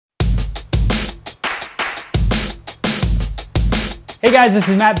Hey guys, this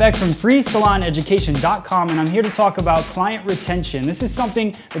is Matt Beck from FreeSalonEducation.com, and I'm here to talk about client retention. This is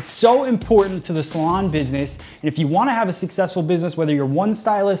something that's so important to the salon business, and if you want to have a successful business, whether you're one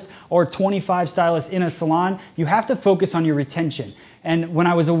stylist or 25 stylists in a salon, you have to focus on your retention. And when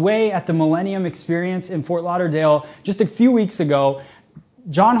I was away at the Millennium Experience in Fort Lauderdale just a few weeks ago,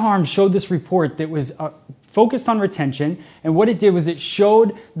 John Harms showed this report that was focused on retention, and what it did was it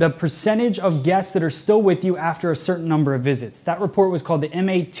showed the percentage of guests that are still with you after a certain number of visits. That report was called the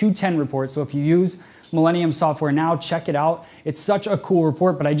MA210 report, so if you use Millennium software now, check it out. It's such a cool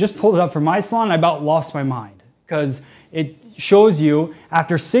report, but I just pulled it up for my salon and I about lost my mind because it shows you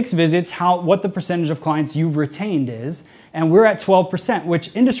after 6 visits what the percentage of clients you've retained is, and we're at 12%,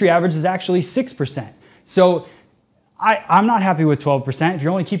 which industry average is actually 6%. So I'm not happy with 12%. If you're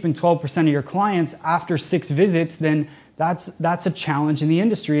only keeping 12% of your clients after 6 visits, then that's a challenge in the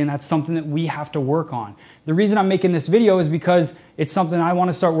industry, and that's something that we have to work on. The reason I'm making this video is because it's something I want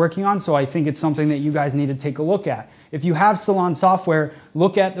to start working on, so I think it's something that you guys need to take a look at. If you have salon software,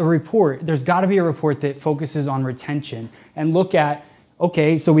 look at the report. There's got to be a report that focuses on retention, and look at,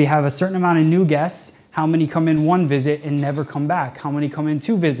 okay, so we have a certain amount of new guests. How many come in 1 visit and never come back? How many come in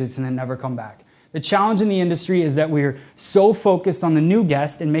 2 visits and then never come back? The challenge in the industry is that we're so focused on the new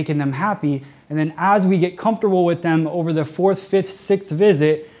guest and making them happy, and then as we get comfortable with them over the 4th, 5th, 6th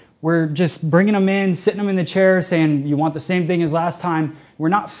visit, we're just bringing them in, sitting them in the chair, saying, you want the same thing as last time. We're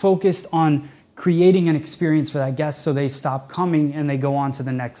not focused on creating an experience for that guest so they stop coming and they go on to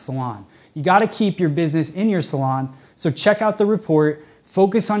the next salon. You gotta keep your business in your salon, so check out the report,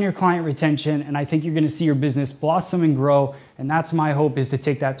 focus on your client retention, and I think you're gonna see your business blossom and grow, and that's my hope, is to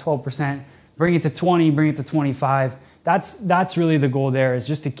take that 12%, bring it to 20, bring it to 25. That's really the goal there, is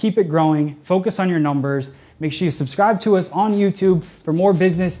just to keep it growing, focus on your numbers. Make sure you subscribe to us on YouTube for more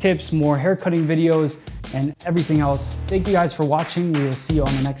business tips, more haircutting videos, and everything else. Thank you guys for watching. We will see you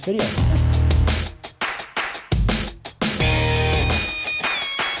on the next video.